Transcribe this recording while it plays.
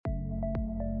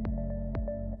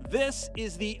This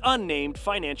is the Unnamed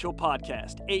Financial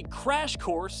Podcast, a crash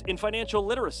course in financial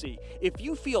literacy. If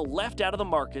you feel left out of the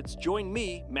markets, join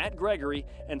me, Matt Gregory,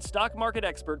 and stock market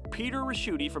expert Peter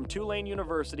Raschuti from Tulane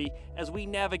University as we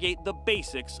navigate the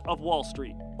basics of Wall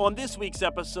Street. On this week's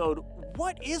episode,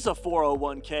 what is a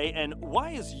 401k and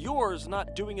why is yours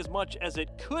not doing as much as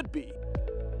it could be?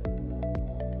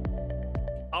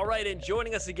 All right, and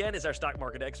joining us again is our stock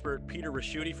market expert, Peter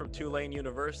Raschuti from Tulane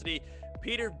University.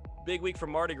 Peter, big week for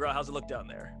Mardi Gras. How's it look down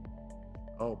there?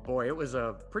 Oh boy, it was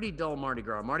a pretty dull Mardi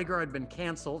Gras. Mardi Gras had been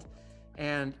canceled,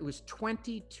 and it was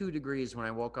 22 degrees when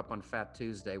I woke up on Fat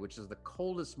Tuesday, which is the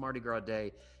coldest Mardi Gras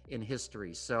day in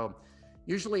history. So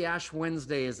usually Ash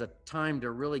Wednesday is a time to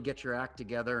really get your act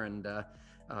together and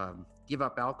give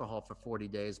up alcohol for 40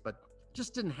 days, but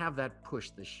just didn't have that push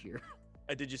this year.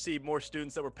 Did you see more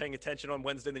students that were paying attention on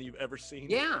Wednesday than you've ever seen?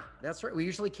 Yeah, that's right. We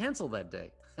usually cancel that day.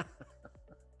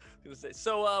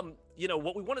 So,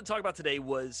 what we wanted to talk about today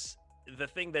was the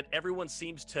thing that everyone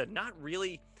seems to not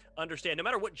really understand. No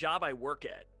matter what job I work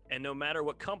at and no matter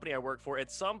what company I work for,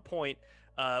 at some point,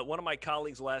 one of my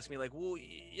colleagues will ask me like, well,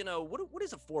 what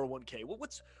is a 401k?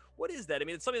 What is that? I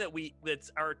mean, it's something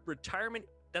that's our retirement.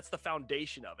 That's the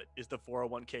foundation of it, is the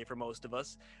 401k for most of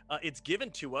us. It's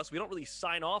given to us. We don't really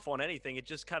sign off on anything. It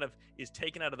just kind of is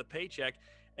taken out of the paycheck.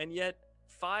 And yet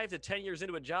 5 to 10 years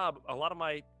into a job, a lot of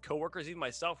my coworkers, even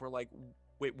myself, were like,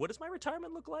 wait, what does my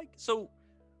retirement look like? So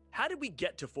how did we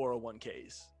get to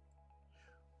 401ks?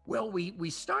 Well, we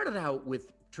started out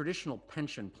with traditional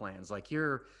pension plans. Like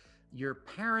your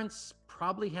parents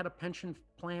probably had a pension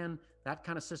plan, that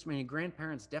kind of system. And your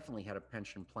grandparents definitely had a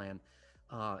pension plan.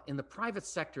 In the private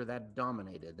sector, that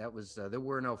dominated. That was there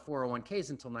were no 401ks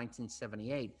until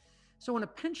 1978. So in a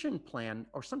pension plan,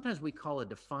 or sometimes we call a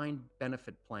defined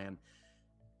benefit plan,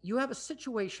 you have a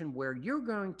situation where you're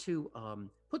going to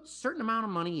put a certain amount of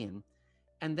money in,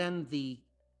 and then the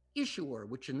issuer,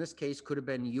 which in this case could have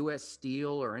been U.S.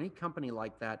 Steel or any company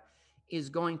like that, is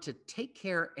going to take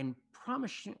care and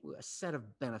promise you a set of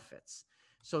benefits.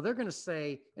 So they're going to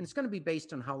say, and it's going to be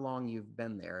based on how long you've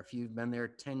been there. If you've been there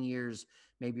 10 years,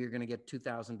 maybe you're going to get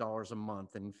 $2,000 a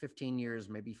month, and 15 years,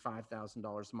 maybe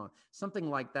 $5,000 a month, something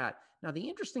like that. Now, the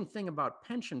interesting thing about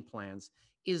pension plans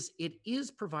is it is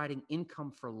providing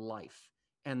income for life,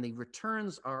 and the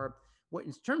returns are, what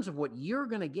in terms of what you're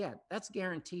going to get, that's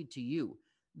guaranteed to you.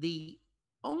 The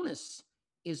onus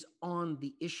is on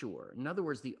the issuer. In other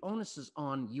words, the onus is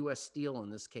on U.S. Steel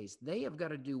in this case. They have got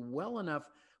to do well enough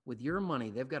with your money.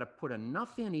 They've got to put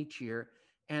enough in each year,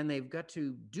 and they've got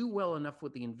to do well enough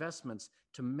with the investments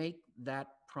to make that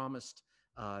promised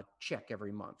check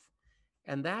every month.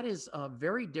 And that is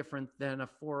very different than a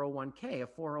 401k. A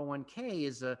 401k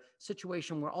is a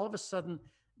situation where all of a sudden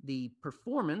the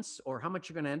performance, or how much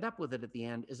you're going to end up with it at the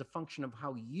end, is a function of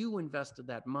how you invested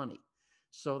that money.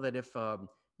 So that if a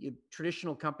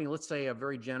traditional company, let's say a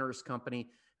very generous company,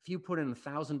 if you put in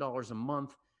 $1,000 a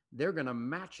month, they're going to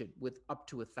match it with up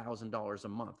to $1,000 a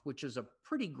month, which is a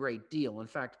pretty great deal. In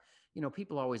fact,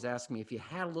 people always ask me, if you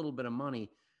had a little bit of money,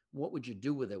 what would you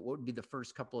do with it? What would be the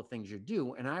first couple of things you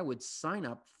do? And I would sign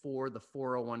up for the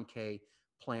 401k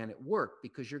plan at work,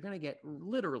 because you're going to get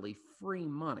literally free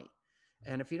money.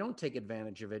 And if you don't take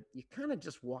advantage of it, you're kind of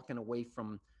just walking away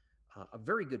from a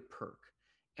very good perk.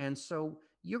 And so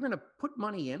you're going to put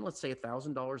money in, let's say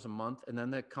 $1,000 a month, and then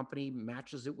the company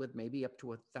matches it with maybe up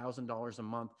to $1,000 a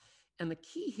month. And the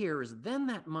key here is then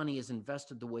that money is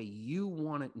invested the way you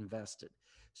want it invested.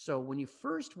 So when you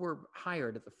first were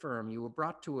hired at the firm, you were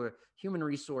brought to a human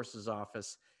resources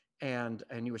office, and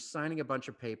you were signing a bunch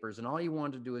of papers, and all you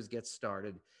wanted to do is get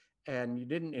started. And you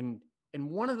didn't, and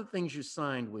one of the things you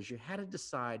signed was you had to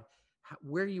decide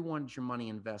where you wanted your money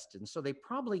invested. And so they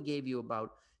probably gave you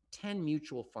about 10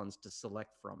 mutual funds to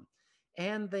select from.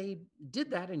 And they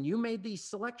did that, and you made these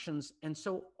selections. And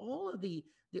so all of the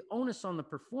onus on the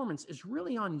performance is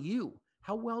really on you.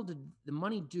 How well did the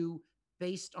money do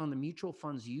based on the mutual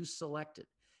funds you selected?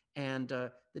 And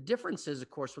the difference is, of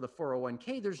course, with a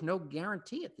 401k, there's no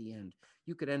guarantee at the end.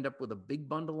 You could end up with a big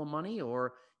bundle of money,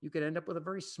 or you could end up with a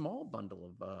very small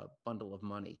bundle of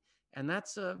money. And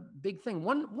that's a big thing.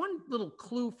 One little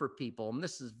clue for people, and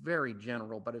this is very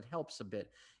general, but it helps a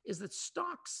bit, is that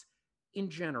stocks in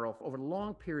general, over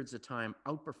long periods of time,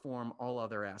 outperform all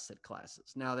other asset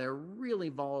classes. Now, they're really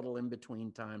volatile in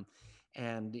between time,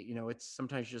 and it's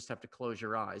sometimes you just have to close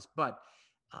your eyes. But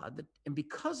and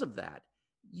because of that,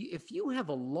 if you have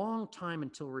a long time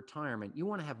until retirement, you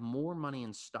want to have more money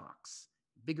in stocks,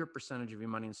 bigger percentage of your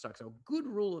money in stocks. So a good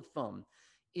rule of thumb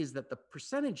is that the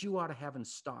percentage you ought to have in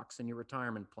stocks in your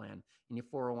retirement plan, in your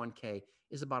 401k,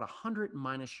 is about 100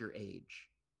 minus your age.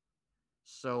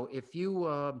 So if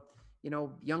you,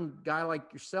 young guy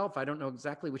like yourself, I don't know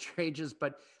exactly what your age is,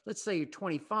 but let's say you're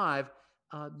 25,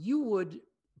 you would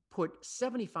put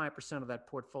 75% of that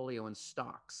portfolio in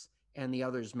stocks and the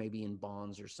others maybe in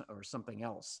bonds or something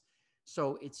else.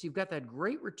 So you've got that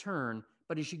great return,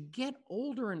 but as you get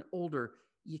older and older,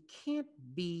 you can't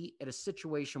be at a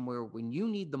situation where when you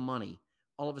need the money,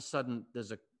 all of a sudden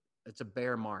it's a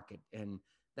bear market and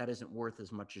that isn't worth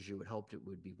as much as you had hoped it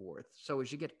would be worth. So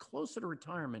as you get closer to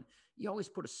retirement, you always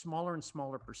put a smaller and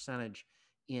smaller percentage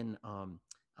in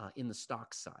the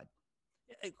stock side.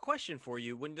 A question for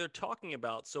you: when they're talking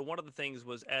about, so one of the things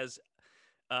was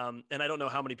and I don't know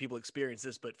how many people experience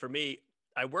this, but for me,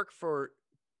 I work for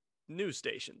news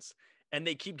stations and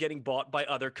they keep getting bought by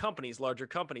other companies, larger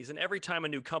companies. And every time a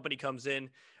new company comes in,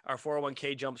 our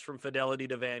 401k jumps from Fidelity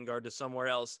to Vanguard to somewhere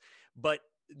else. But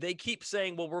they keep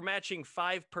saying, well, we're matching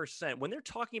 5%. When they're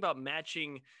talking about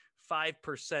matching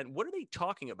 5%, what are they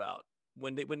talking about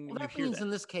when Well, you that hear means that? in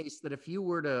this case that if you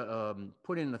were to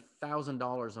put in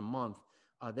 $1,000 a month,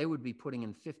 they would be putting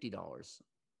in $50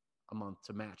 a month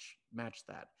to match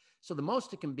that. So the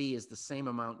most it can be is the same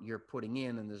amount you're putting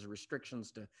in, and there's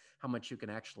restrictions to how much you can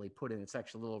actually put in. It's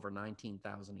actually a little over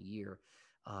 19,000 a year.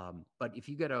 But if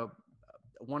you get a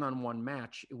one-on-one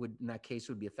match, it would in that case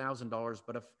would be $1,000.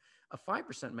 But if a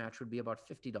 5% match would be about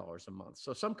 $50 a month.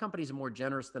 So some companies are more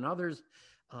generous than others.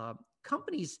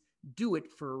 Companies do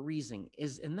it for a reason,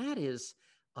 and that is,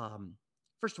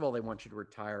 first of all, they want you to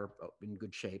retire in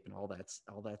good shape and all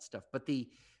that stuff. But the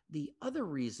other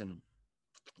reason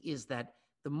is that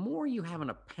the more you have in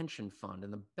a pension fund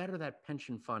and the better that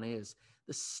pension fund is,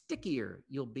 the stickier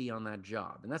you'll be on that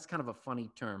job. And that's kind of a funny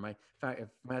term.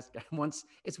 Once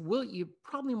it's you're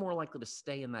probably more likely to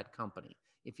stay in that company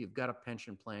if you've got a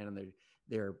pension plan and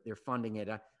they're funding it.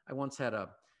 I once had a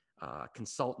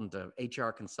consultant, a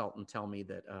HR consultant, tell me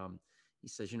that he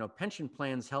says, pension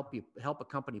plans help a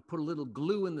company put a little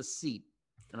glue in the seat.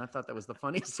 And I thought that was the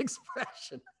funniest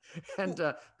expression. And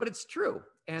but it's true.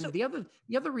 And So, the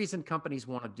other reason companies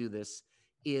want to do this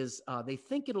is they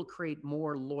think it'll create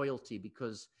more loyalty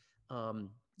because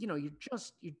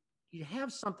you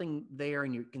have something there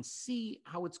and you can see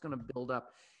how it's going to build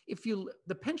up.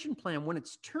 The pension plan, when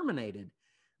it's terminated,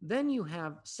 then you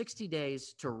have 60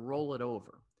 days to roll it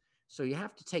over. So you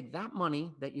have to take that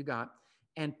money that you got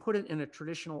and put it in a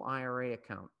traditional IRA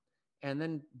account. And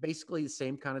then basically the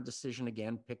same kind of decision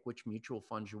again, pick which mutual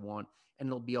funds you want, and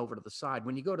it'll be over to the side.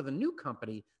 When you go to the new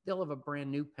company, they'll have a brand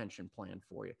new pension plan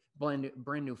for you, brand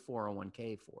new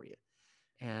 401k for you.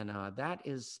 And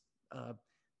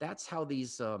that's how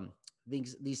these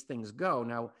things go.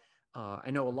 Now, I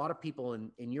know a lot of people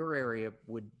in your area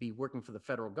would be working for the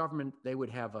federal government. They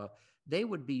would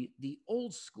be the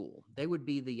old school. They would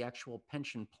be the actual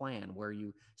pension plan where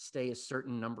you stay a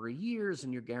certain number of years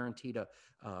and you're guaranteed a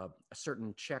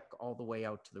certain check all the way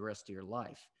out to the rest of your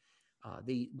life.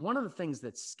 One of the things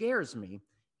that scares me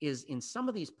is in some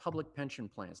of these public pension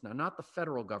plans, now not the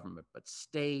federal government, but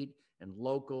state and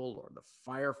local or the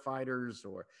firefighters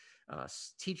or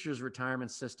teachers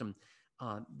retirement system,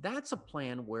 that's a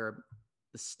plan where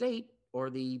the state or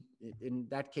in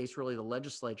that case, really the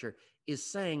legislature is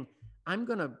saying, I'm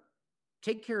going to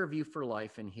take care of you for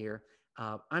life in here.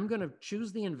 I'm going to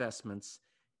choose the investments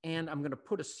and I'm going to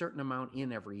put a certain amount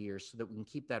in every year so that we can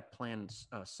keep that plan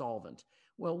solvent.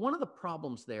 Well, one of the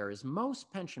problems there is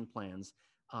most pension plans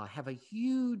have a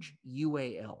huge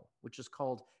UAL, which is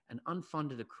called an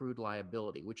unfunded accrued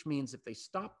liability, which means if they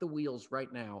stop the wheels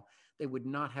right now, they would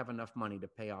not have enough money to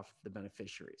pay off the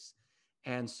beneficiaries.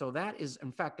 And so that is,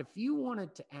 in fact, if you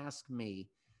wanted to ask me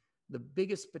the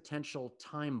biggest potential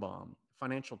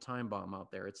financial time bomb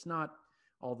out there, it's not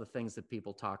all the things that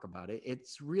people talk about.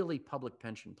 It's really public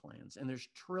pension plans, and there's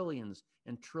trillions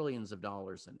and trillions of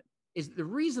dollars in it. Is the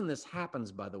reason this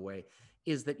happens, by the way,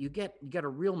 is that you get a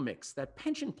real mix. That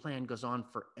pension plan goes on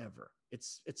forever.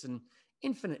 It's an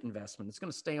infinite investment. It's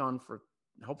going to stay on for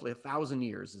hopefully 1,000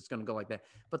 years. It's going to go like that.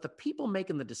 But the people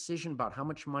making the decision about how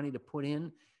much money to put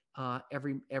in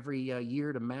every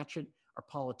year to match it are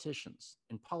politicians,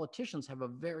 and politicians have a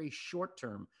very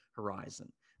short-term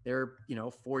horizon. They're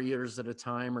 4 years at a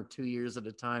time or 2 years at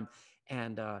a time,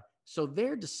 and so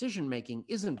their decision making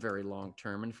isn't very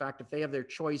long-term. In fact, if they have their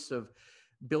choice of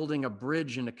building a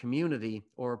bridge in a community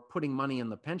or putting money in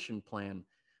the pension plan,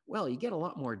 well, you get a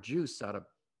lot more juice out of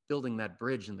building that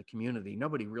bridge in the community.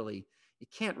 You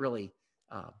can't really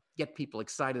get people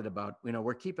excited about,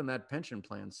 we're keeping that pension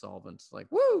plan solvent. It's like,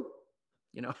 woo,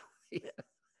 yeah.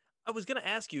 I was going to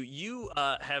ask you, you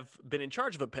have been in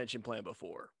charge of a pension plan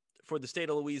before for the state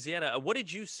of Louisiana. What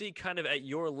did you see kind of at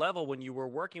your level when you were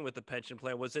working with the pension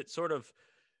plan? Was it sort of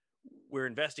we're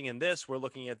investing in this, we're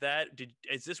looking at that.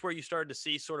 Is this where you started to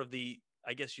see sort of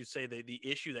I guess you'd say the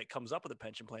issue that comes up with a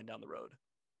pension plan down the road?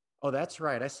 Oh, that's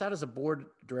right. I sat as a board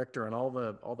director on all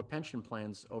the pension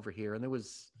plans over here, and there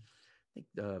was, I think,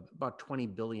 about 20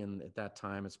 billion at that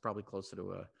time. It's probably closer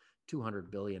to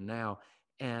 200 billion now,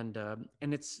 and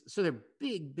it's so they're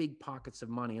big pockets of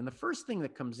money. And the first thing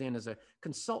that comes in is a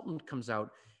consultant comes out,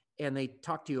 and they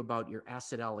talk to you about your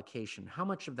asset allocation. How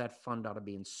much of that fund ought to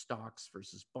be in stocks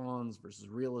versus bonds versus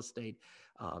real estate,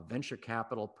 venture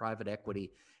capital, private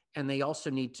equity. And they also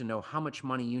need to know how much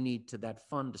money you need to that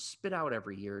fund to spit out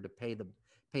every year to pay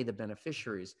the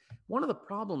beneficiaries. One of the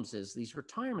problems is these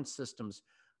retirement systems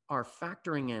are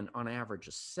factoring in, on average,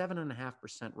 a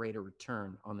 7.5% rate of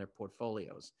return on their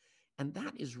portfolios. And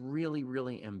that is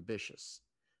really ambitious.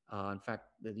 In fact,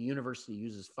 the university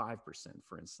uses 5%,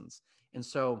 for instance. And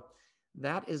so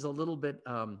that is a little bit,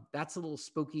 that's a little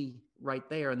spooky right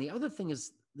there. And the other thing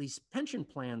is these pension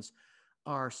plans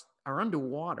are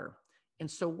underwater. And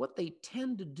so what they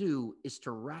tend to do is to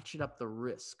ratchet up the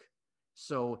risk.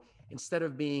 So instead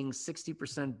of being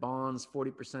 60% bonds,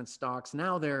 40% stocks,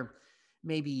 now they're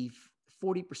maybe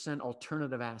 40%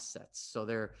 alternative assets. So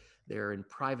they're in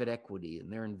private equity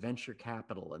and they're in venture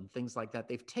capital and things like that.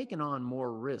 They've taken on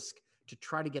more risk to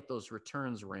try to get those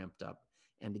returns ramped up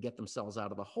and to get themselves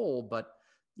out of the hole. But,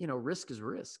 risk is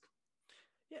risk.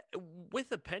 Yeah,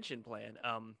 with a pension plan,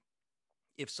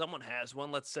 if someone has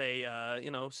one, let's say,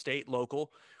 state,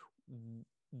 local,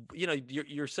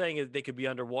 you're saying they could be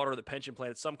underwater. The pension plan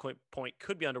at some point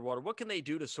could be underwater. What can they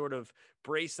do to sort of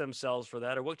brace themselves for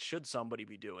that, or what should somebody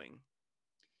be doing?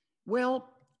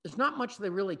 Well, there's not much they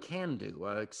really can do.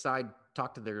 Aside,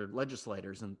 talk to their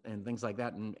legislators and things like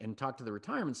that, and talk to the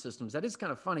retirement systems. That is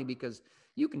kind of funny because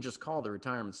you can just call the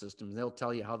retirement systems. They'll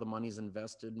tell you how the money's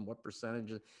invested and what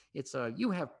percentage. It's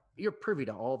you're privy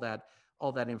to all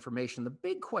that information. The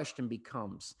big question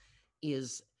becomes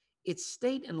is it's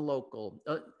state and local.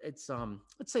 Let's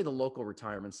say the local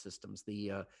retirement systems,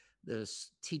 the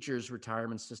teachers'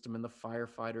 retirement system and the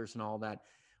firefighters and all that.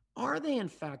 Are they in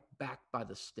fact backed by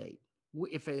the state?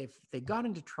 If they got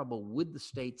into trouble, would the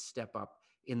state step up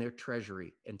in their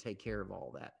treasury and take care of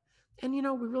all that? And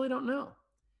we really don't know.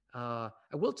 I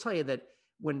will tell you that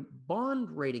when bond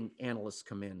rating analysts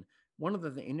come in, one of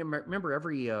the things, remember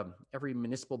every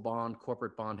municipal bond,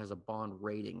 corporate bond has a bond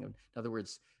rating. In other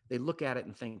words, they look at it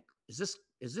and think, is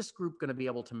this group going to be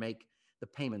able to make the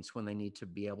payments when they need to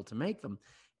be able to make them?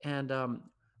 And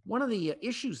one of the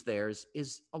issues there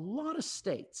is a lot of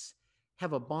states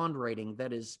have a bond rating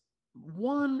that is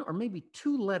one or maybe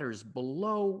two letters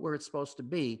below where it's supposed to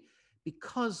be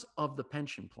because of the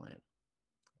pension plan.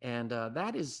 And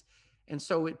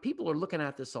so people are looking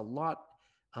at this a lot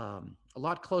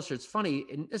closer. It's funny,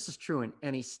 and this is true in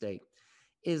any state,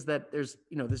 is that there's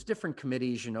different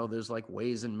committees, there's like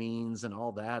Ways and Means and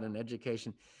all that and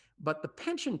education. But the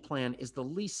pension plan is the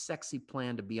least sexy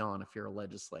plan to be on if you're a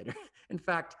legislator. In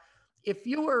fact, if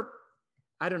you're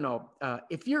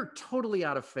totally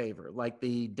out of favor, like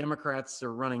the Democrats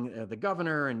are running the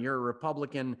governor and you're a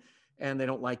Republican and they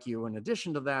don't like you, in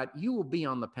addition to that, you will be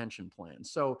on the pension plan.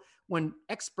 So when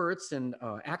experts and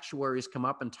actuaries come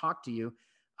up and talk to you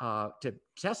to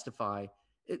testify,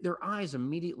 their eyes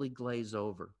immediately glaze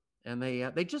over and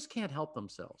they just can't help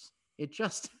themselves. It's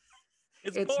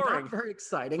boring. not very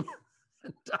exciting,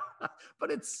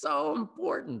 but it's so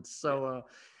important. So,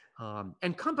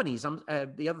 and companies,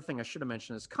 the other thing I should have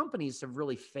mentioned is companies have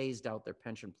really phased out their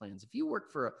pension plans. If you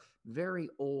work for a very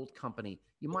old company,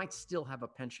 you might still have a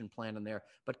pension plan in there,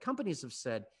 but companies have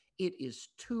said, it is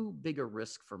too big a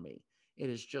risk for me.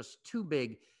 It is just too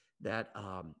big that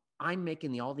I'm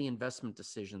making all the investment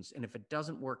decisions. And if it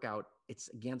doesn't work out, it's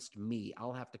against me.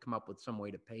 I'll have to come up with some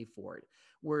way to pay for it.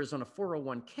 Whereas on a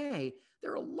 401k,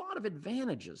 there are a lot of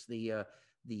advantages. They're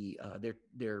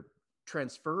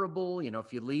transferable.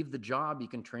 If you leave the job, you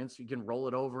can roll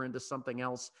it over into something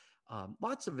else.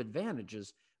 Lots of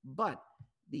advantages, but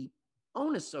the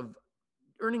onus of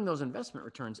earning those investment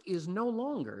returns is no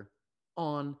longer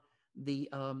on the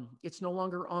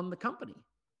company.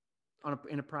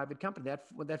 In a private company,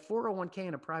 that 401k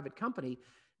in a private company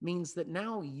means that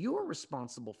now you're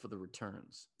responsible for the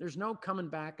returns. There's no coming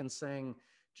back and saying,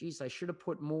 geez, I should have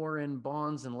put more in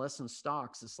bonds and less in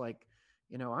stocks. It's like,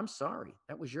 I'm sorry,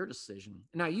 that was your decision.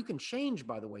 Now you can change,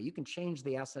 by the way, you can change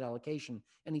the asset allocation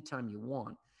anytime you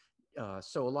want.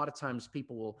 So a lot of times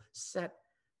people will set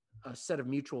a set of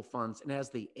mutual funds, and as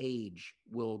they age,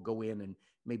 will go in and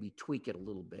maybe tweak it a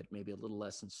little bit, maybe a little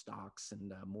less in stocks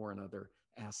and more in other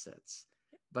assets.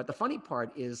 But the funny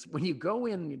part is when you go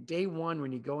in day one,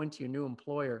 when you go into your new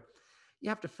employer, you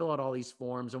have to fill out all these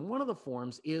forms. And one of the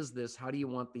forms is this: how do you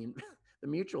want the the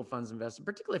mutual funds invested,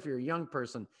 particularly if you're a young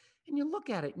person? And you look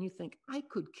at it and you think, I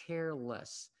could care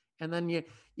less. And then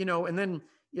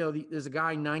there's a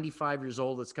guy 95 years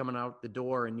old that's coming out the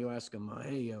door, and you ask him,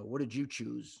 hey, what did you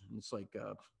choose? And it's like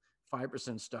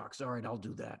 5% stocks. All right, I'll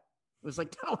do that. It was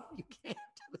like, no, you can't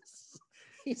do this.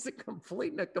 He's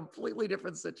in a completely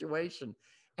different situation.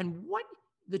 And what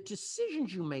the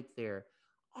decisions you make there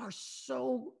are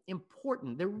so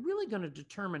important. They're really going to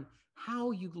determine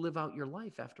how you live out your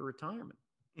life after retirement.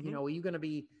 Mm-hmm. Are you going to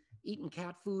be eating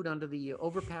cat food under the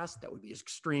overpass? That would be an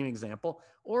extreme example.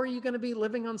 Or are you going to be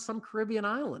living on some Caribbean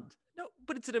island? No,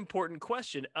 but it's an important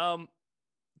question. Kind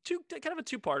of a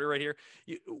two-parter right here.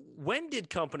 When did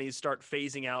companies start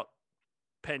phasing out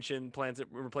pension plans and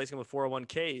replacing them with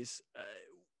 401ks?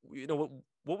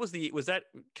 What was that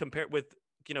compared with,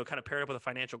 kind of paired up with a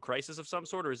financial crisis of some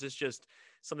sort, or is this just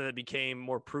something that became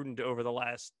more prudent over the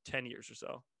last 10 years or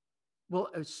so? Well,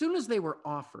 as soon as they were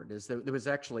offered, there was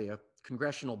actually a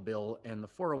congressional bill, and the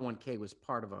 401k was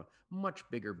part of a much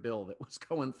bigger bill that was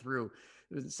going through.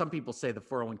 Some people say the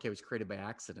 401k was created by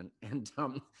accident, and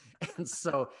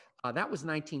so that was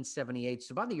 1978.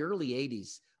 So by the early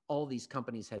 80s, all these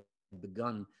companies had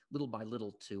begun little by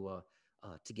little to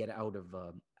get out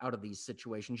of these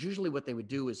situations. Usually, what they would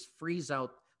do is freeze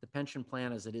out the pension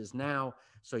plan as it is now,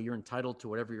 so you're entitled to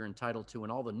whatever you're entitled to,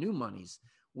 and all the new monies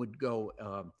would go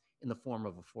in the form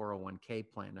of a 401k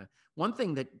plan. One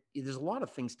thing that there's a lot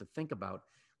of things to think about.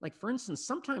 Like, for instance,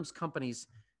 sometimes companies,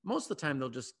 most of the time, they'll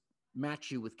just match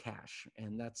you with cash,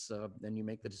 and that's then you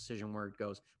make the decision where it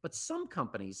goes. But some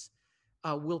companies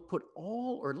will put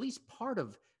all or at least part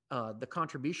of the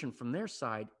contribution from their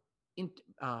side in,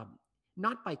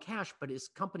 not by cash, but as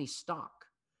company stock,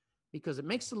 because it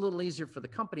makes it a little easier for the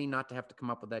company not to have to come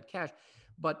up with that cash.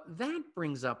 But that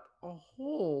brings up a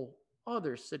whole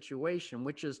other situation,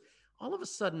 which is all of a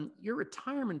sudden your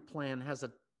retirement plan has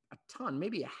a ton,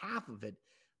 maybe a half of it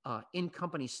in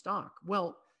company stock.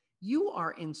 Well, you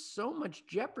are in so much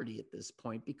jeopardy at this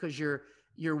point because your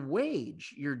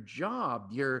wage, your job,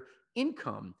 your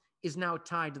income is now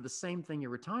tied to the same thing your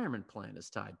retirement plan is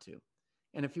tied to.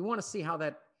 And if you want to see how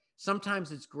that,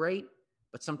 sometimes it's great,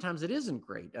 but sometimes it isn't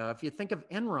great. If you think of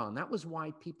Enron, that was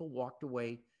why people walked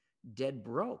away dead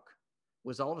broke,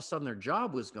 was all of a sudden their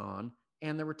job was gone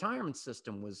and the retirement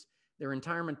system was, their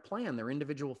retirement plan, their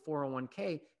individual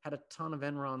 401k had a ton of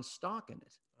Enron stock in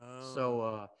it. Oh.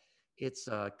 So it's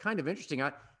kind of interesting.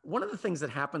 One of the things that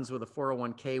happens with a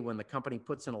 401k when the company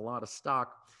puts in a lot of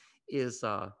stock is,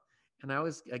 and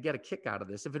I get a kick out of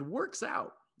this, if it works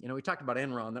out, we talked about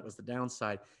Enron, that was the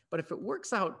downside, but if it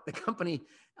works out, the company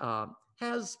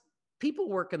has people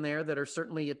working there that are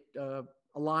certainly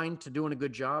aligned to doing a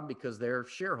good job because they're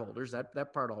shareholders.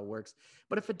 That part all works.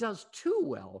 But if it does too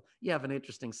well, you have an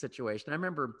interesting situation. I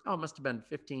remember, it must have been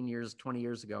 15 years, 20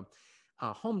 years ago,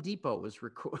 Home Depot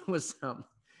was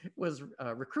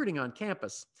recruiting on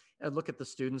campus. I'd look at the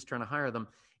students trying to hire them.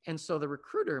 And so the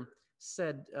recruiter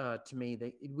said to me,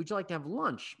 would you like to have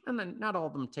lunch? And then not all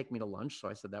of them take me to lunch. So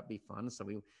I said, that'd be fun. So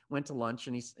we went to lunch,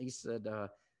 and he said,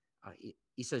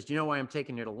 he says, do you know why I'm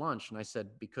taking you to lunch? And I said,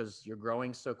 because you're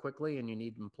growing so quickly and you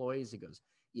need employees. He goes,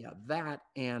 yeah, that.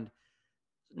 And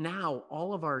now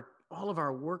all of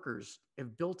our workers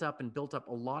have built up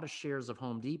a lot of shares of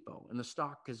Home Depot, and the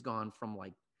stock has gone from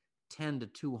like 10 to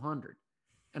 200.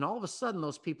 And all of a sudden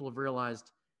those people have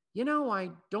realized, I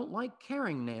don't like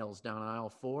carrying nails down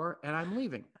aisle 4, and I'm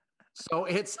leaving. So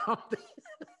it's something.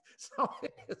 So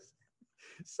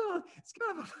it's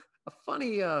kind of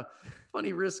a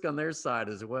funny risk on their side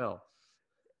as well.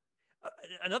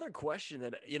 Another question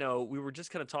that, we were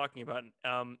just kind of talking about.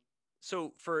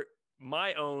 So for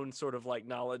my own sort of like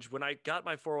knowledge, when I got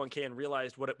my 401k and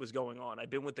realized what it was going on, I've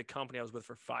been with the company I was with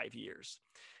for 5 years,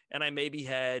 and I maybe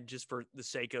had, just for the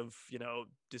sake of,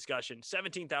 discussion,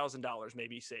 $17,000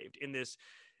 maybe saved in this.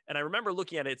 And I remember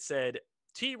looking at it, it said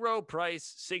T. Rowe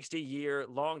Price 60-year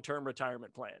long-term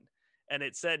retirement plan. And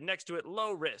it said next to it,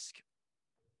 low risk.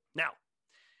 Now,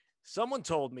 someone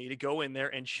told me to go in there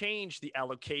and change the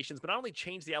allocations, but not only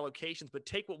change the allocations, but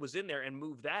take what was in there and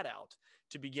move that out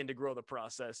to begin to grow the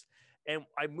process. And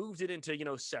I moved it into,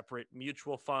 separate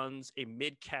mutual funds, a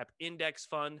mid-cap index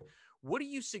fund. What do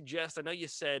you suggest? I know you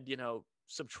said,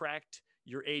 subtract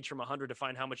your age from 100 to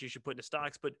find how much you should put into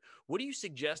stocks, but what do you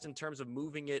suggest in terms of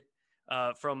moving it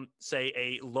from, say,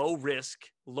 a low risk,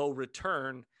 low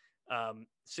return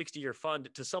 60-year fund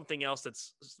to something else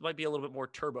that's might be a little bit more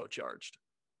turbocharged?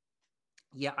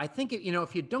 Yeah, I think,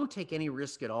 if you don't take any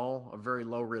risk at all, a very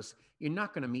low risk, you're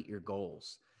not going to meet your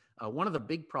goals. One of the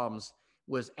big problems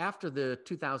was after the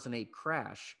 2008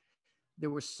 crash, there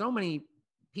were so many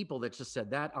people that just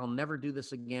said that I'll never do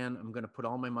this again. I'm going to put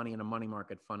all my money in a money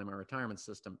market fund in my retirement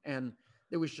system. And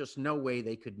there was just no way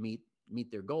they could meet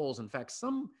their goals. In fact,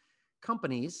 some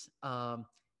companies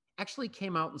actually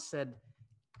came out and said,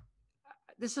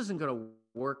 this isn't going to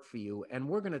work for you. And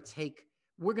we're going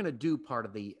to do part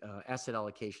of the asset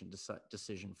allocation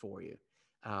decision for you.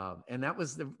 And that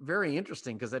was very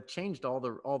interesting because that changed all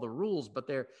the rules. But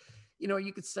there,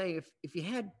 you could say if you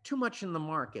had too much in the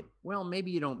market, well,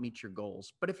 maybe you don't meet your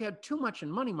goals. But if you had too much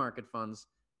in money market funds,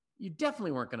 you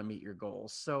definitely weren't going to meet your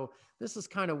goals. So this is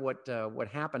kind of what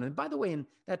happened. And by the way, in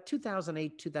that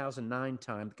 2008, 2009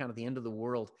 time, kind of the end of the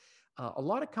world, a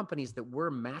lot of companies that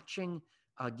were matching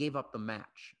gave up the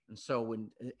match. And so in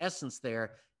essence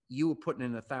there, you were putting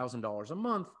in $1,000 a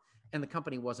month and the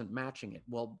company wasn't matching it.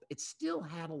 Well, it still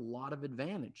had a lot of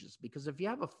advantages because if you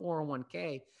have a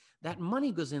 401k, that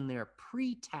money goes in there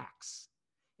pre-tax.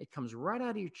 It comes right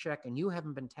out of your check and you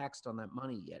haven't been taxed on that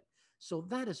money yet. So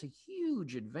that is a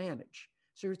huge advantage.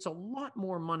 So it's a lot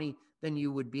more money than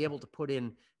you would be able to put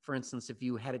in, for instance, if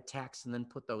you had a tax and then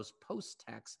put those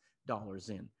post-tax dollars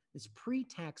in. It's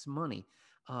pre-tax money.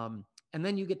 And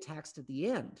then you get taxed at the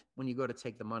end when you go to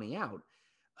take the money out.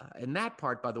 And that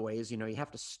part, by the way, is, you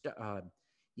have to,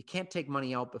 you can't take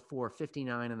money out before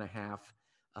 59 and a half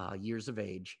years of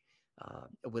age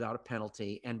without a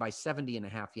penalty. And by 70 and a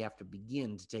half, you have to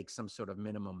begin to take some sort of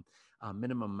minimum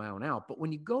amount out. But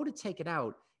when you go to take it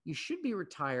out, you should be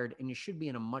retired and you should be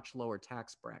in a much lower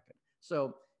tax bracket.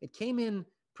 So it came in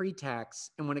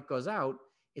pre-tax, and when it goes out,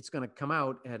 it's going to come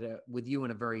out with you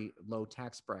in a very low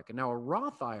tax bracket. Now, a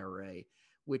Roth IRA,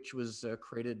 which was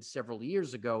created several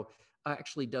years ago,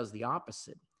 actually does the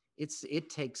opposite. It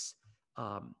takes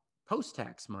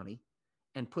post-tax money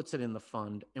and puts it in the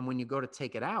fund, and when you go to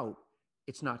take it out,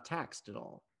 it's not taxed at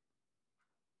all.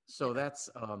 So that's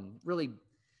really,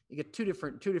 you get two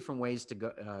different ways to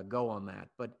go on that.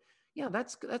 But yeah,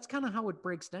 that's kind of how it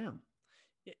breaks down.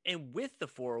 And with the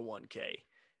 401k,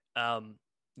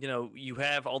 you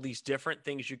have all these different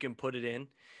things you can put it in.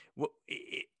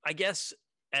 I guess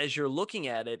as you're looking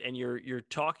at it and you're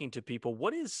talking to people,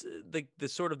 what is the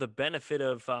sort of the benefit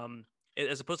of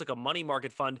as opposed to like a money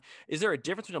market fund? Is there a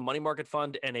difference between a money market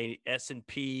fund and a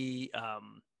S&P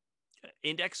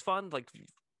index fund, like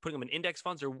putting them in index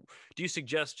funds, or do you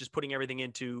suggest just putting everything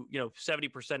into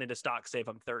 70% into stocks? Say if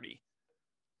I'm 30.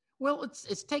 Well,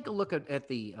 it's take a look at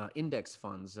the index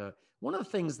funds. One of the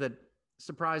things that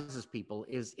surprises people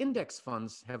is index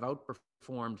funds have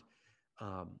outperformed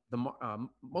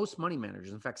most money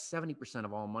managers. In fact, 70%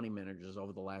 of all money managers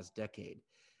over the last decade.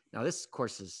 Now, this, of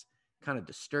course, is kind of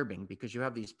disturbing because you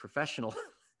have these professional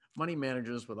money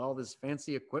managers with all this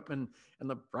fancy equipment and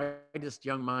the brightest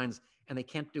young minds, and they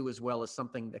can't do as well as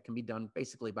something that can be done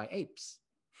basically by apes.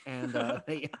 And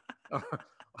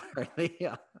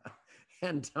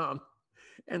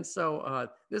and so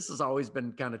this has always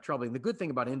been kind of troubling. The good thing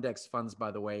about index funds,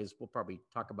 by the way, is we'll probably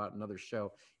talk about another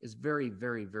show, is very,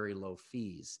 very, very low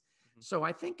fees. Mm-hmm. So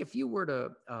I think if you were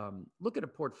to look at a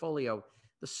portfolio,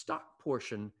 the stock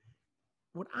portion,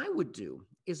 what I would do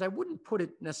is I wouldn't put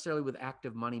it necessarily with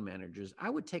active money managers. I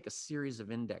would take a series of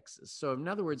indexes. So in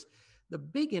other words, the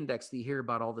big index that you hear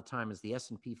about all the time is the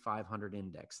S&P 500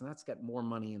 index, and that's got more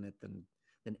money in it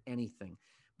than anything.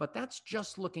 But that's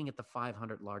just looking at the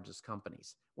 500 largest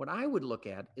companies. What I would look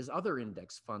at is other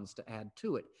index funds to add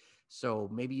to it. So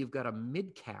maybe you've got a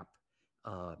mid-cap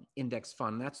index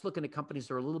fund. That's looking at companies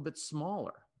that are a little bit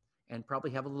smaller and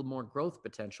probably have a little more growth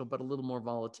potential, but a little more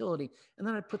volatility. And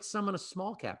then I'd put some in a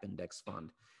small cap index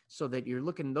fund so that you're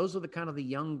looking, those are the kind of the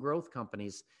young growth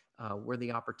companies where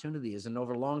the opportunity is. And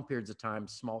over long periods of time,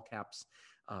 small caps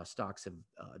stocks have,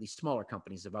 these smaller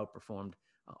companies have outperformed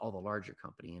all the larger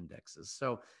company indexes.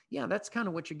 So yeah, that's kind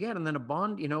of what you get. And then a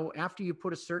bond, after you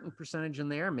put a certain percentage in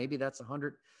there, maybe that's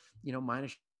 100,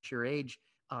 minus your age,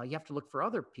 you have to look for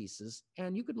other pieces.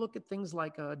 And you could look at things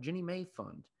like a Ginnie Mae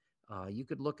fund. You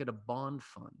could look at a bond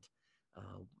fund.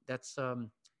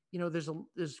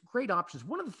 There's great options.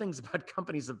 One of the things about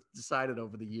companies have decided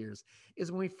over the years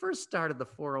is when we first started the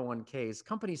 401ks,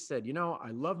 companies said,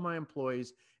 I love my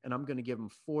employees and I'm going to give them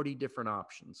 40 different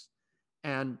options.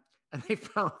 And they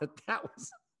found that was,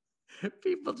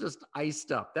 people just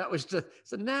iced up. That was just,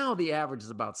 so now the average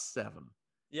is about 7.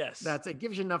 Yes. It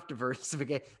gives you enough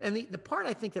diversification. And the part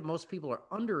I think that most people are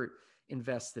under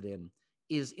invested in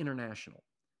is international.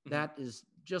 Mm-hmm. That is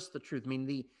just the truth. I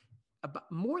mean,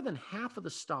 about more than half of the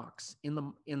stocks in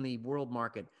the world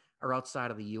market are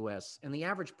outside of the U.S., and the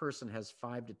average person has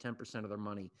 5 to 10% of their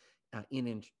money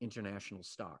in international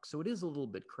stocks. So it is a little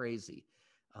bit crazy.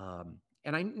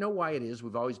 And I know why it is.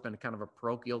 We've always been kind of a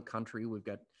parochial country. We've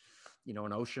got,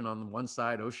 an ocean on one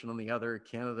side, ocean on the other,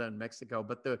 Canada and Mexico.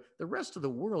 But the rest of the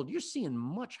world, you're seeing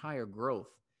much higher growth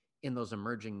in those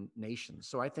emerging nations.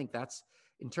 So I think that's,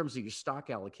 in terms of your stock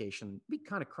allocation, it'd be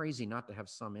kind of crazy not to have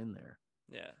some in there.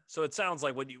 Yeah. So it sounds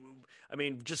like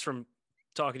just from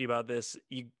talking to you about this,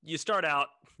 you start out,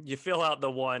 you fill out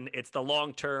the one, it's the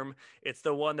long term, it's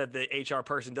the one that the HR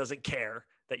person doesn't care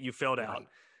that you filled out.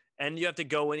 And you have to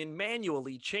go in and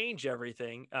manually change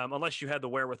everything, unless you had the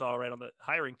wherewithal right on the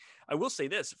hiring. I will say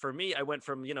this, for me, I went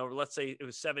from, let's say it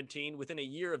was 17. Within a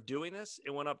year of doing this,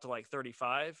 it went up to like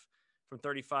 35, from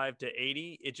 35 to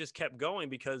 80. It just kept going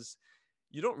because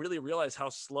you don't really realize how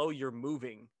slow you're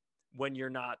moving when you're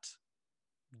not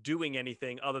doing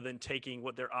anything other than taking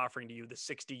what they're offering to you, the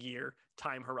 60-year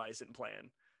time horizon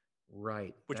plan.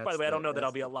 Right. Which, by the way, I don't know that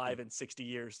I'll be alive in 60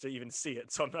 years to even see it,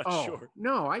 so I'm not sure.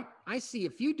 No, I see,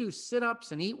 if you do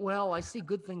sit-ups and eat well, I see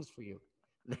good things for you.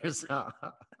 There's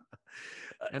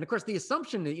and of course, the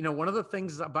assumption that, one of the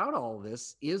things about all of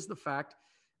this is the fact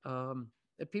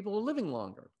that people are living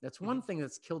longer. That's one thing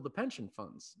that's killed the pension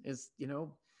funds is,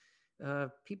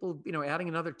 people, adding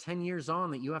another 10 years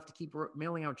on that you have to keep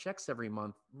mailing out checks every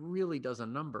month really does a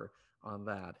number on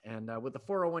that. And with the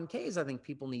 401ks, I think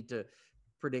people need to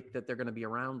predict that they're going to be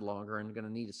around longer and going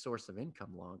to need a source of income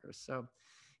longer. So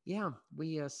yeah,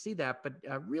 we see that. But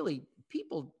really,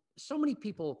 so many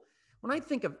people, when I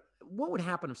think of what would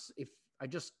happen if I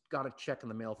just got a check in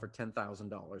the mail for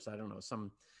 $10,000, I don't know,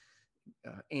 some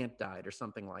aunt died or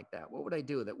something like that, what would I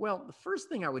do with it? Well, the first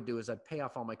thing I would do is I'd pay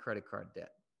off all my credit card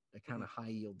debt, the kind of high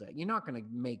yield debt. You're not going to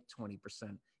make 20%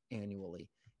 annually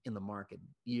in the market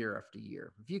year after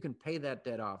year. If you can pay that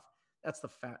debt off, that's the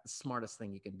smartest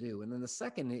thing you can do. And then the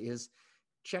second is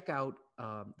check out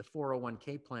the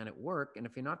 401k plan at work. And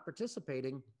if you're not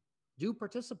participating, do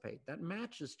participate. That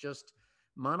match is just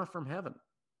manna from heaven.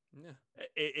 Yeah,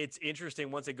 it's interesting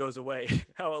once it goes away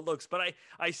how it looks, but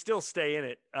I still stay in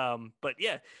it. But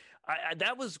yeah,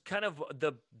 that was kind of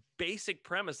the basic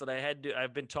premise that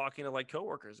I've been talking to like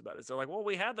coworkers about it. So like, well,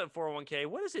 we have that 401k.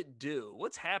 What does it do?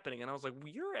 What's happening? And I was like,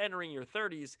 well, you're entering your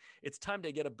 30s. It's time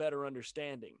to get a better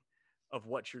understanding of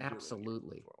what you're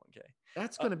Absolutely. doing. Absolutely. 401k.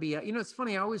 That's going to be, it's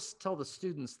funny. I always tell the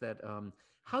students that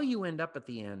how you end up at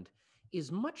the end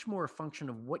is much more a function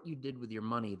of what you did with your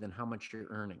money than how much you're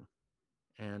earning.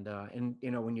 And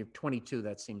when you're 22,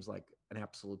 that seems like an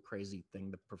absolute crazy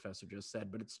thing the professor just said,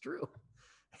 but it's true.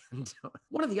 And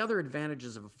one of the other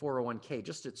advantages of a 401k,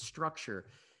 just its structure,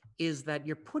 is that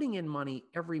you're putting in money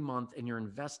every month and you're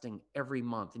investing every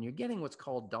month. And you're getting what's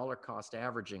called dollar cost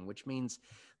averaging, which means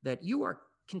that you are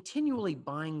continually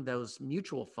buying those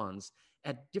mutual funds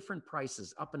at different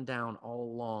prices, up and down all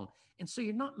along. And so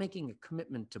you're not making a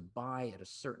commitment to buy at a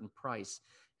certain price.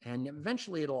 And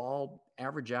eventually it'll all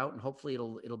average out and hopefully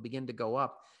it'll begin to go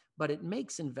up. But it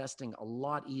makes investing a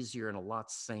lot easier and a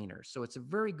lot saner. So it's a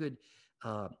very good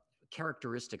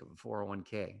characteristic of a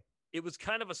 401k. It was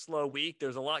kind of a slow week.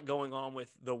 There's a lot going on with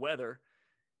the weather.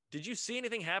 Did you see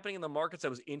anything happening in the markets that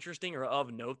was interesting or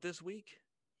of note this week?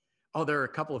 Oh, there are a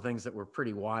couple of things that were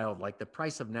pretty wild. Like the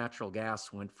price of natural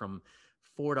gas went from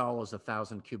 $4 a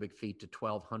thousand cubic feet to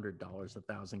 $1,200 a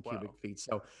thousand cubic feet.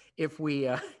 So if we,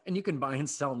 and you can buy and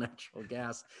sell natural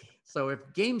gas. So if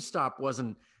GameStop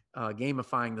wasn't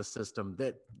gamifying the system,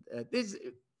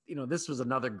 this was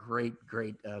another great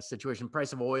situation.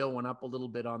 Price of oil went up a little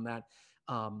bit on that.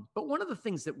 But one of the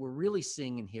things that we're really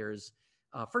seeing in here is,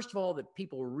 first of all, that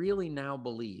people really now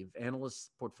believe,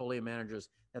 analysts, portfolio managers,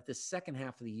 that this second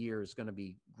half of the year is going to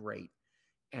be great.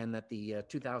 And that the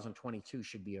 2022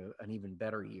 should be an even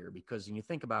better year, because when you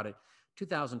think about it,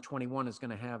 2021 is going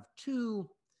to have two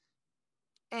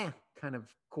kind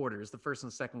of quarters, the first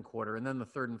and second quarter, and then the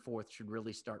third and fourth should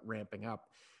really start ramping up.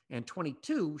 And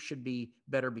 22 should be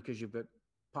better because you've got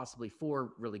possibly 4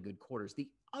 really good quarters. The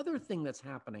other thing that's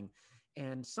happening,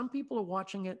 and some people are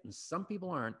watching it and some people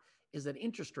aren't, is that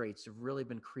interest rates have really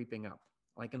been creeping up.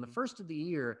 Like in the first of the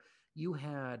year, you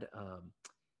had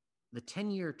the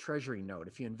 10-year Treasury note.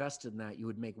 If you invested in that, you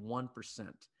would make 1%.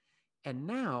 And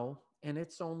now, and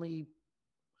it's only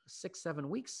 6-7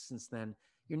 weeks since then,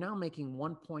 you're now making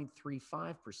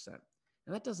 1.35%.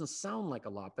 And that doesn't sound like a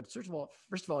lot, but first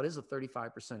of all, it is a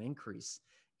 35% increase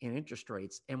in interest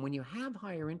rates. And when you have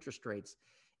higher interest rates,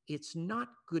 it's not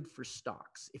good for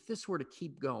stocks. If this were to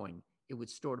keep going, it would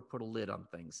sort of put a lid on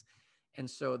things. And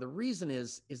so the reason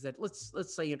is that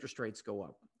let's say interest rates go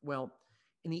up. Well,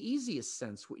 in the easiest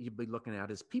sense, what you'd be looking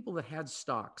at is people that had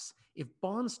stocks. If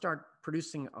bonds start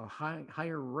producing a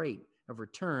higher rate of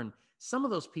return, some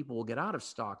of those people will get out of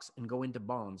stocks and go into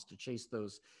bonds to chase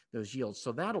those yields.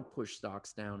 So that'll push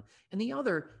stocks down. And the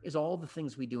other is all the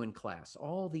things we do in class,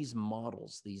 all these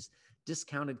models, these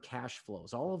discounted cash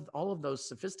flows, all of those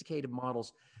sophisticated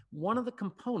models. One of the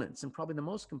components, and probably the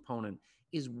most component,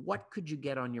 is what could you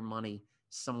get on your money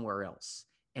somewhere else?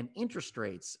 And interest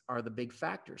rates are the big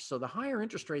factor. So the higher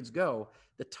interest rates go,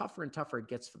 the tougher and tougher it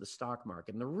gets for the stock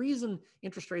market. And the reason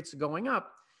interest rates are going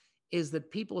up is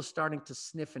that people are starting to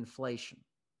sniff inflation.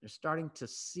 They're starting to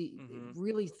see,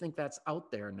 really think that's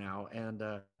out there now. And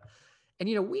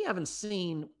we haven't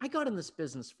seen. I got in this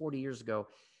business 40 years ago,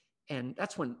 and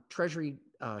that's when treasury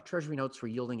notes were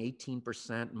yielding 18%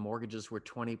 and mortgages were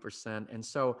 20%. And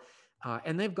so,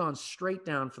 and they've gone straight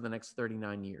down for the next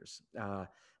 39 years.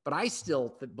 But I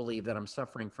still believe that I'm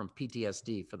suffering from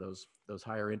PTSD for those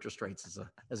higher interest rates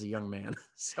as a young man.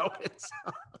 So it's.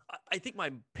 I think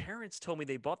my parents told me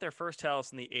they bought their first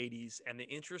house in the 80s, and the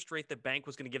interest rate the bank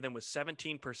was going to give them was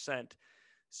 17%.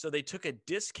 So they took a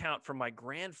discount from my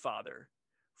grandfather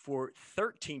for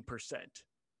 13%.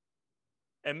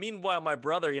 And meanwhile, my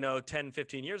brother, 10,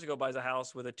 15 years ago buys a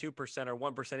house with a 2% or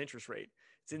 1% interest rate.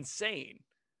 It's insane.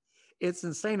 It's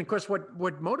insane. Of course, what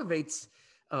motivates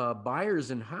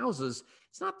buyers in houses,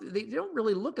 it's not, they don't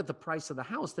really look at the price of the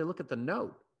house. They look at the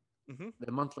note,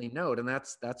 the monthly note. And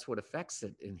that's what affects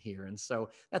it in here. And so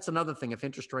that's another thing. If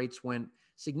interest rates went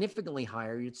significantly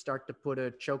higher, you'd start to put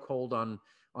a chokehold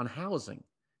on housing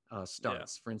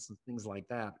starts, for instance, things like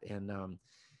that. And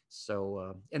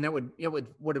and that would,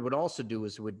 what it would also do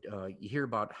is you hear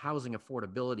about housing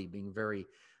affordability being very,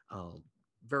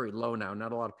 very low now.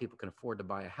 Not a lot of people can afford to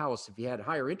buy a house. If you had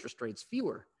higher interest rates,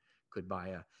 fewer could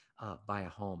buy a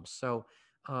home. So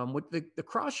what the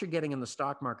cross you're getting in the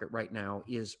stock market right now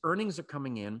is earnings are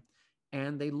coming in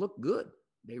and they look good.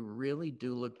 They really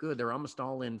do look good. They're almost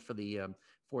all in for the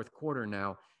fourth quarter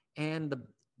now. And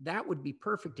that would be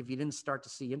perfect if you didn't start to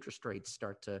see interest rates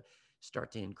start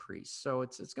to increase. So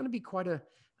it's going to be quite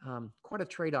a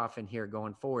trade-off in here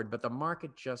going forward, but the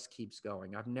market just keeps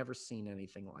going. I've never seen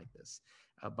anything like this.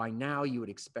 By now, you would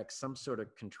expect some sort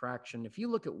of contraction. If you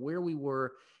look at where we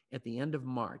were at the end of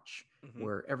March,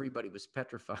 where everybody was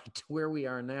petrified, to where we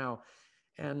are now,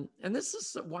 and this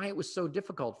is why it was so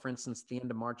difficult, for instance, at the end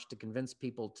of March, to convince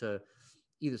people to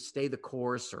either stay the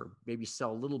course or maybe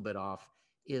sell a little bit off,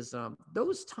 is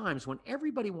those times when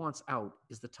everybody wants out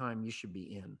is the time you should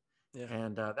be in. Yeah.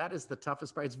 And that is the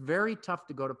toughest part. It's very tough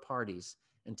to go to parties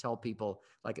and tell people,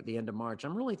 like at the end of March,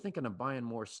 I'm really thinking of buying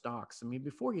more stocks. I mean,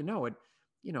 before you know it,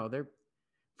 they're,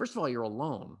 first of all, you're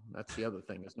alone. That's the other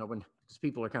thing, is because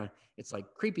people are it's like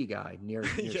creepy guy near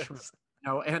yes.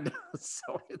 And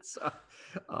so it's,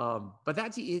 but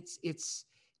it's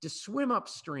to swim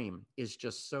upstream is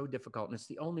just so difficult. And it's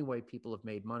the only way people have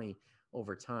made money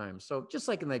over time. So just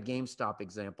like in that GameStop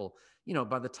example,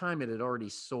 by the time it had already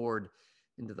soared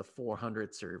into the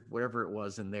 400s or whatever it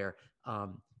was in there,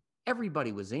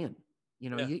 everybody was in.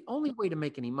 The only way to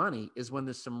make any money is when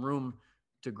there's some room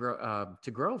to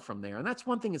grow from there. And that's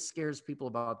one thing that scares people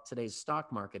about today's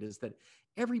stock market, is that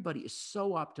everybody is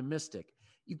so optimistic.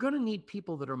 You're going to need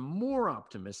people that are more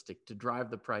optimistic to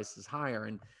drive the prices higher.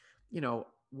 And,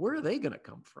 where are they going to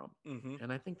come from?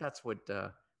 And I think that's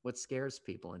what scares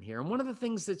people in here. And one of the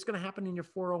things that's going to happen in your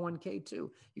 401k too,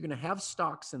 you're going to have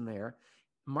stocks in there.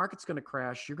 Market's going to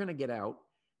crash. You're going to get out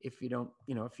if you don't,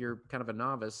 if you're kind of a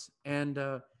novice, and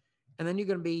then you're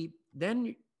going to be,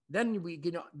 then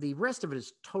the rest of it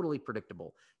is totally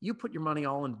predictable. You put your money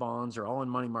all in bonds or all in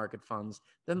money market funds,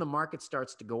 then the market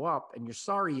starts to go up and you're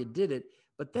sorry you did it,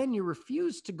 but then you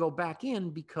refuse to go back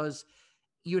in because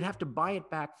you'd have to buy it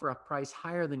back for a price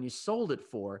higher than you sold it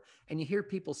for. And you hear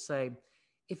people say,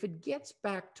 if it gets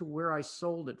back to where I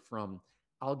sold it from,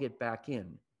 I'll get back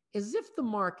in. As if the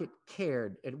market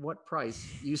cared at what price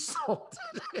you sold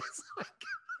it. It's like,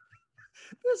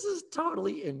 this is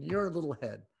totally in your little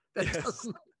head. That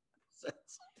doesn't make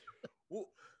sense. Well,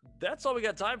 that's all we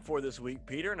got time for this week,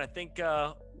 Peter. And I think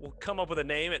we'll come up with a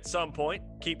name at some point.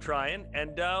 Keep trying,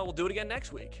 and we'll do it again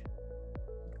next week.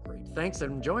 Great. Thanks.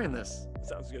 I'm enjoying this.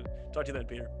 Sounds good. Talk to you then,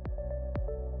 Peter.